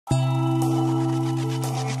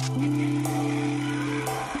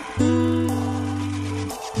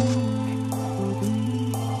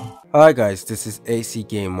Hi guys, this is AC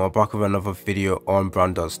Gamer back with another video on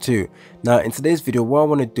Brandos 2. Now in today's video what I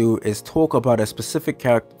want to do is talk about a specific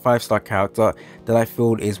 5-star character that I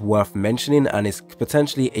feel is worth mentioning and is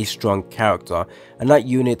potentially a strong character, and that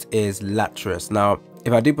unit is Liatris. Now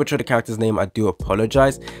if I do butcher the character's name, I do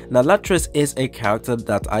apologize. Now Liatris is a character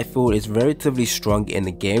that I feel is relatively strong in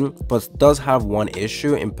the game, but does have one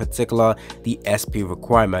issue, in particular the SP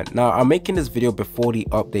requirement. Now I'm making this video before the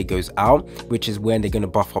update goes out, which is when they're going to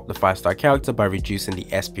buff up the 5-star character by reducing the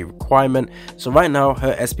SP requirement. So right now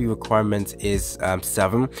her SP requirement is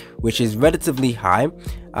 7, which is relatively high,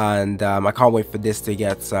 and I can't wait for this to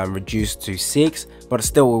get reduced to 6, but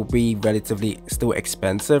still will be relatively still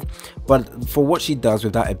expensive. But for what she does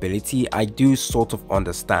with that ability, I do sort of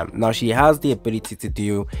understand. Now she has the ability to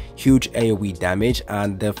do huge AoE damage,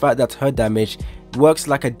 and the fact that her damage works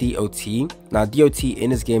like a DOT. Now DOT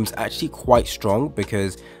in this game is actually quite strong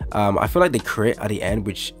because I feel like they crit at the end,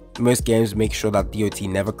 which most games make sure that DOT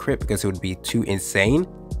never crit because it would be too insane.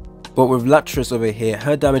 But with Liatris over here,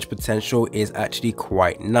 her damage potential is actually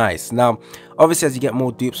quite nice. Now obviously as you get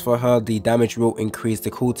more dupes for her, the damage will increase,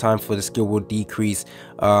 the cooldown for the skill will decrease,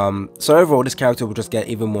 so overall this character will just get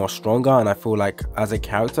even more stronger, and I feel like as a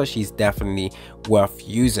character she's definitely worth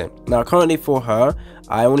using. Now currently for her,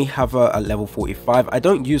 I only have her at level 45. I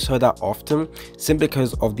don't use her that often simply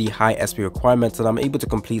because of the high SP requirements, and I'm able to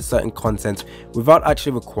complete certain content without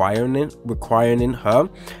actually requiring her.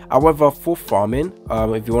 However, for farming,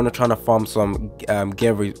 if you want to try to farm some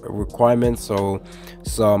gear requirements or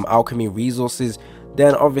some alchemy resources,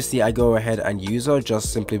 then obviously I go ahead and use her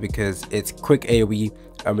just simply because it's quick AoE,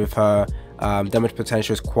 and with her damage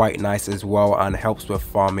potential is quite nice as well and helps with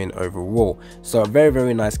farming overall. So a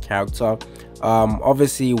very nice character.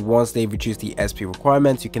 Obviously once they reduce the SP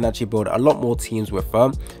requirements, you can actually build a lot more teams with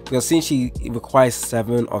her, because since she requires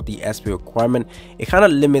 7 of the SP requirement, it kind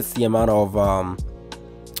of limits the amount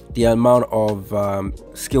of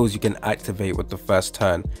skills you can activate with the first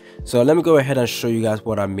turn. So let me go ahead and show you guys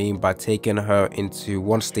what I mean by taking her into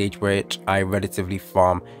one stage which I relatively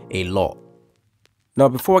farm a lot. Now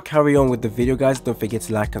before I carry on with the video guys, don't forget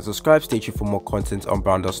to like and subscribe, stay tuned for more content on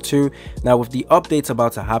Brandos 2. Now with the updates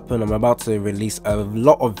about to happen, I'm about to release a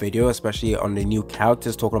lot of videos, especially on the new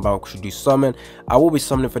characters, talking about should you summon. I will be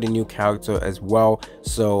summoning for the new character as well,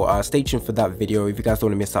 so stay tuned for that video. If you guys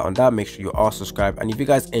don't want to miss out on that, make sure you are subscribed, and if you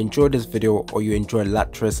guys enjoyed this video or you enjoy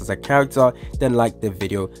Liatris as a character, then like the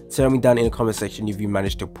video. Tell me down in the comment section if you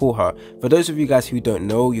managed to pull her. For those of you guys who don't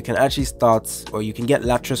know, you can actually start, or you can get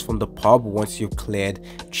Liatris from the pub once you've cleared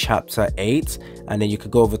chapter 8, and then you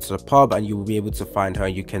could go over to the pub and you will be able to find her.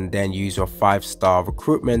 You can then use your 5-star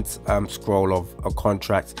recruitment scroll of a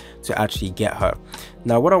contract to actually get her.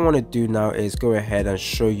 Now what I want to do now is go ahead and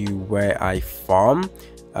show you where I farm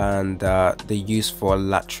and the use for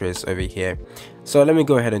Liatris over here. So let me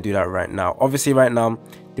go ahead and do that right now. Obviously right now,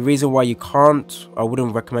 the reason why I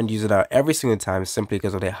wouldn't recommend using that every single time is simply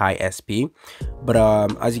because of the high SP, but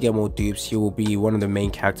as you get more dupes, she will be one of the main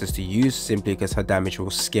characters to use simply because her damage will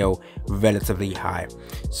scale relatively high.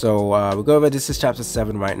 So we'll go over, this is chapter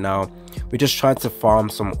 7 right now. We're just trying to farm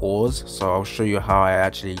some ores, so I'll show you how I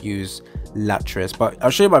actually use Liatris, but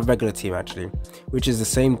I'll show you my regular team actually, which is the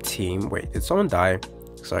same team. Wait, did someone die?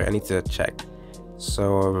 Sorry, I need to check.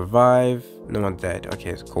 So revive, no one dead.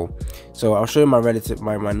 Okay, it's cool. So I'll show you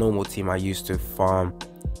my normal team I used to farm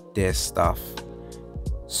this stuff.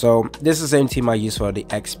 So this is the same team I use for the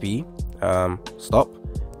XP. Stop.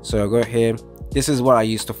 So I'll go here. This is what I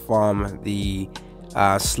used to farm the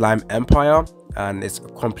slime empire, and it's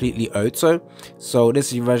completely auto. So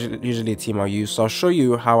this is usually a team I use. So I'll show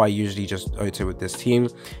you how I usually just auto with this team,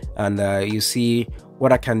 and you see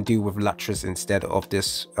what I can do with Liatris instead of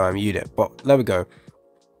this unit. But there we go,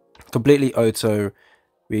 completely auto.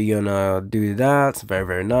 We're gonna do that,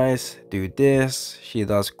 very nice. Do this, she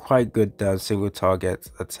does quite good single target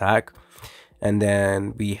attack, and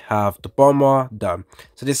then we have the bomber done.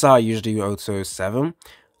 So this is how I usually auto 7.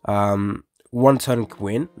 1 turn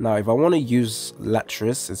win. Now if I want to use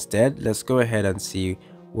Liatris instead, let's go ahead and see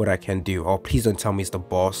what I can do. Oh, please don't tell me it's the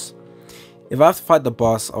boss. If I have to fight the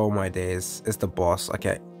boss, oh my days, it's the boss.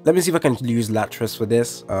 Okay, let me see if I can use Liatris for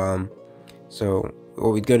this. So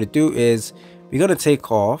what we're going to do is we're going to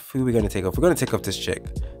take off, who are we going to take off? We're going to take off this chick.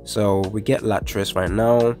 So we get Liatris right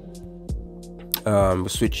now. We'll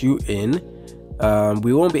switch you in.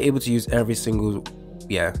 We won't be able to use every single,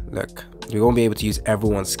 yeah, look, we won't be able to use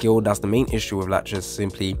everyone's skill. That's the main issue with Liatris,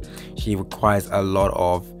 simply she requires a lot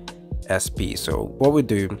of SP. So what we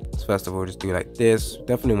do is, first of all, just do like this.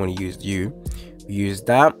 Definitely want to use you, use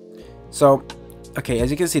that. So okay,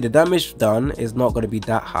 as you can see, the damage done is not going to be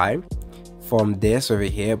that high. from this over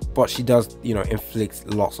here, but she does, you know,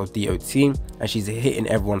 inflict lots of DOT, and she's hitting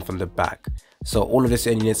everyone from the back. So all of these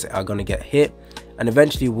units are going to get hit and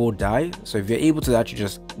eventually will die. So if you're able to actually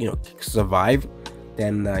just, you know, survive,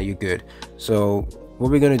 then you're good. So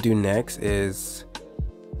what we're going to do next is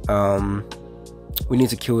we need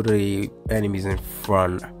to kill the enemies in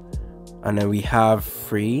front, and then we have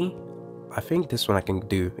 3. I think this one I can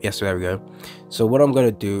do. Yes, so there we go. So what I'm going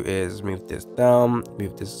to do is move this down,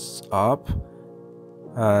 move this up,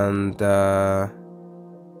 and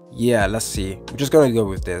yeah, let's see. We're just going to go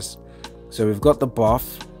with this. So we've got the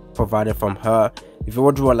buff provided from her. If you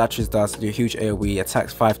wonder what Liatris does, do a huge AoE,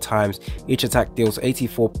 attacks 5 times. Each attack deals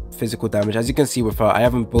 84 physical damage. As you can see with her, I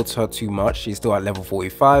haven't built her too much. She's still at level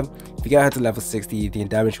 45. If you get her to level 60, the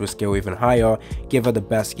damage will scale even higher. Give her the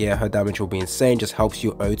best gear, her damage will be insane. Just helps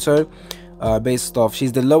you auto. Based off,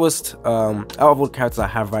 she's the lowest out of all characters I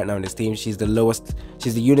have right now in this team. She's the lowest.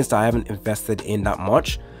 She's the units that I haven't invested in that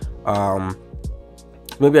much.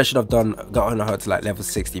 Maybe I should have gotten her to like level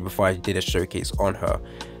 60 before I did a showcase on her.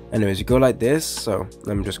 Anyways, you go like this. So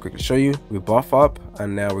let me just quickly show you. We buff up,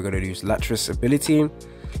 and now we're going to use Liatris ability.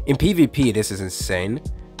 In PvP, this is insane.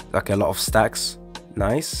 Like a lot of stacks.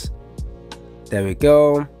 Nice. There we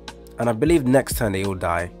go. And I believe next turn they all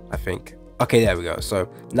die, I think. Okay, there we go. So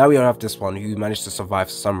now we have this one who managed to survive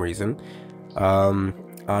for some reason. And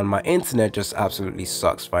my internet just absolutely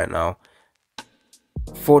sucks right now.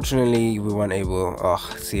 Fortunately, we weren't able.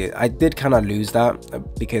 Oh, see, I did kind of lose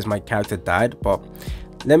that because my character died. But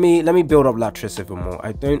let me build up Liatris even more.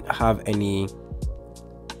 I don't have any.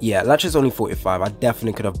 Yeah, Liatris only 45. I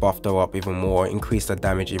definitely could have buffed her up even more, increased her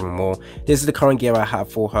damage even more. This is the current gear I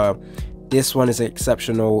have for her. This one is an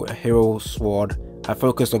exceptional hero sword. I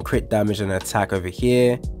focused on crit damage and attack over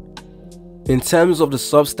here. In terms of the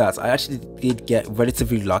substats, I actually did get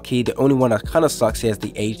relatively lucky. The only one that kind of sucks here is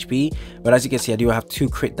the HP, but as you can see, I do have 2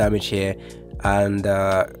 crit damage here and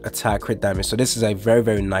attack crit damage. So this is a very,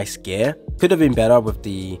 very nice gear. Could have been better with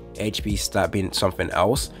the HP stat being something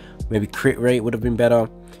else. Maybe crit rate would have been better.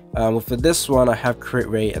 For this one, I have crit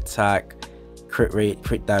rate, attack, crit rate,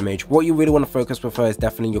 crit damage. What you really want to focus with her is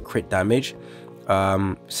definitely your crit damage.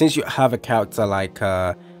 Since you have a character like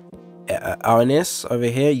Liatris over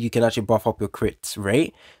here, you can actually buff up your crit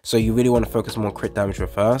rate, so you really want to focus more crit damage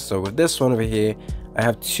with her. So with this one over here, I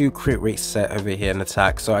have 2 crit rates set over here in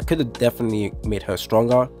attack, so I could have definitely made her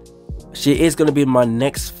stronger. She is going to be my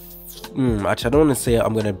next actually, I don't want to say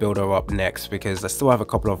I'm going to build her up next because I still have a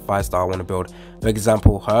couple of 5-star I want to build. For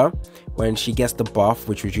example, her, when she gets the buff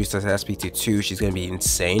which reduces her SP to 2, she's going to be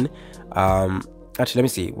insane. Actually, let me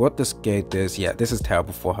see what this gear does. Yeah, this is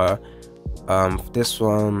terrible for her. This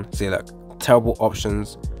one, see, like, terrible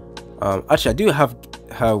options. Actually, I do have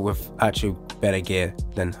her with actually better gear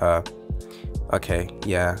than her. Okay,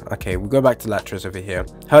 yeah, okay, we'll go back to Liatris over here.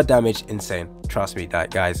 Her damage, insane. Trust me,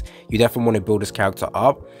 that guys, you definitely want to build this character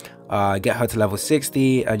up. Get her to level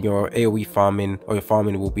 60, and your AoE farming or your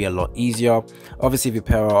farming will be a lot easier. Obviously, if you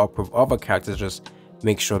pair her up with other characters, just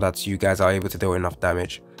make sure that you guys are able to do enough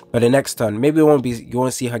damage. But the next turn, maybe it won't be, you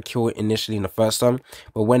won't see her kill initially in the first turn,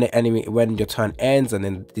 but when your turn ends and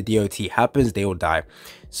then the DOT happens, they will die.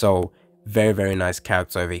 So very, very nice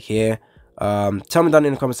character over here. Tell me down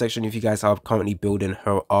in the comment section if you guys are currently building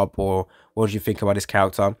her up, or what do you think about this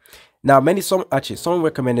character. Now, someone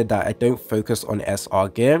recommended that I don't focus on SR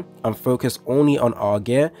gear and focus only on R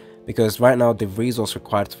gear, because right now the resource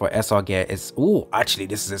required for SR gear is, oh, actually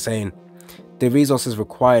this is insane. The resources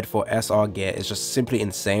required for SR gear is just simply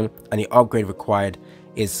insane, and the upgrade required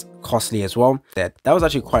is costly as well. That was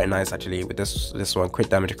actually quite nice actually with this one, crit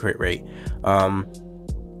damage and crit rate.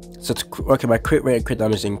 So okay, my crit rate and crit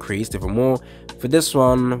damage increased even more. For this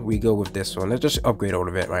one, we go with this one. Let's just upgrade all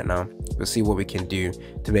of it right now. We'll see what we can do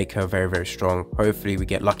to make her very, very strong. Hopefully we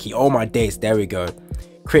get lucky. Oh my days, there we go.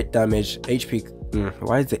 Crit damage, HP.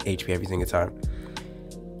 Why is it HP every single time?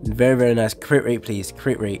 Very, very nice. Crit rate, please.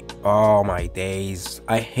 Crit rate. Oh my days.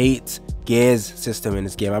 I hate gears system in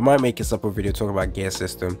this game. I might make a separate video talking about gear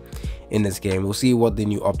system in this game. We'll see what the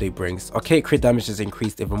new update brings. Okay, crit damage is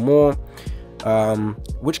increased even more.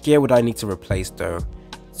 Which gear would I need to replace though?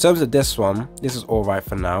 In terms of this one, this is all right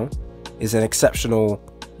for now. It's an exceptional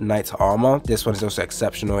knight armor. This one is also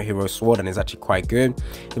exceptional hero sword and is actually quite good.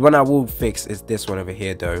 The one I will fix is this one over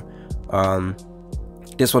here though.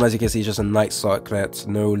 This one, as you can see, is just a knight circlet,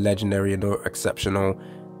 no legendary, no exceptional.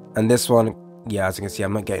 And this one, yeah, as you can see,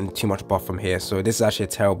 I'm not getting too much buff from here, so this is actually a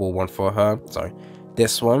terrible one for her. Sorry,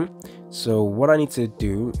 this one. So what I need to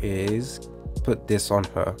do is put this on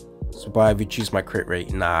her. So by reduce my crit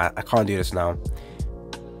rate. Nah, I can't do this now.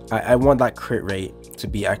 I want that crit rate to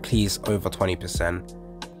be at least over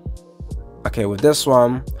 20%. Okay, with this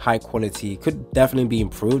one, high quality, could definitely be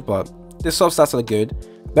improved, but the soft stats are good.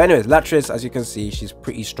 But anyways, Liatris, as you can see, she's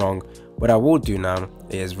pretty strong. What I will do now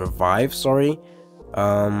is revive, sorry.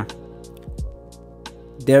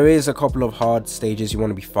 There is a couple of hard stages you want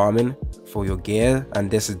to be farming for your gear, and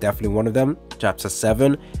this is definitely one of them. Chapter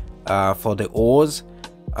 7, for the ores,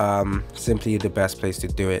 simply the best place to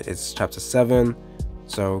do it is chapter 7.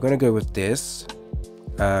 So we're going to go with this.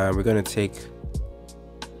 We're going to take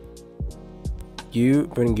you,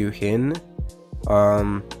 bring you in.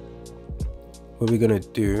 What we're gonna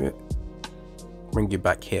do, bring you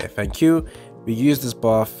back here. Thank you. We use this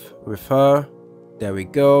buff with her. There we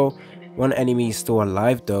go. One enemy is still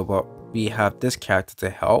alive though, but we have this character to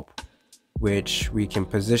help, which we can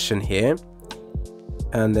position here.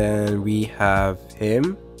 And then we have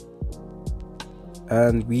him,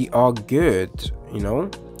 and we are good, you know.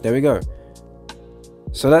 There we go.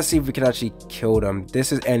 So let's see if we can actually kill them.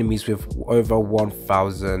 This is enemies with over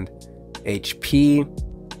 1000 HP.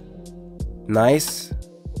 Nice.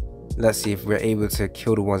 Let's see if we're able to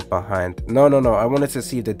kill the ones behind. No, I wanted to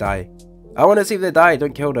see if they die. I want to see if they die.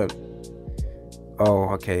 Don't kill them. Oh,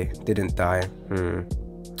 okay. Didn't die.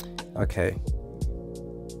 Okay.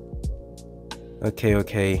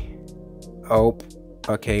 Oh,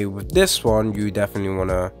 okay. With this one, you definitely want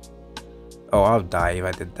to... Oh, I'll die if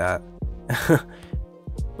I did that.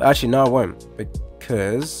 Actually, no, I won't,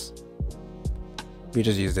 because we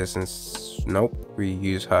just use this and nope, we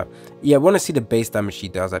use her. Yeah, I want to see the base damage she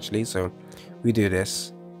does actually, so we do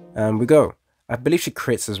this and we go. I believe she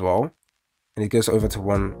crits as well, and it goes over to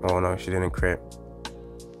 1. Oh no, she didn't crit.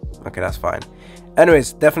 Okay, that's fine.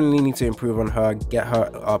 Anyways, definitely need to improve on her, get her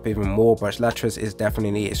up even more. But Liatris is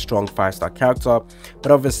definitely a strong 5-star character,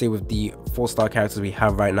 but obviously with the 4-star characters we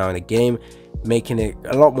have right now in the game, making it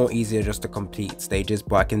a lot more easier just to complete stages.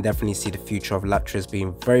 But I can definitely see the future of Liatris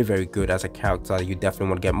being very good as a character. You definitely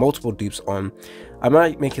want to get multiple dupes on. I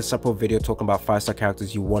might make a separate video talking about 5-star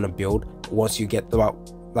characters you want to build once you get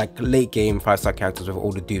about like late game 5-star characters with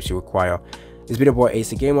all the dupes you require. It's been your boy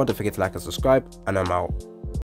AC Gamer. Don't forget to like and subscribe, and I'm out.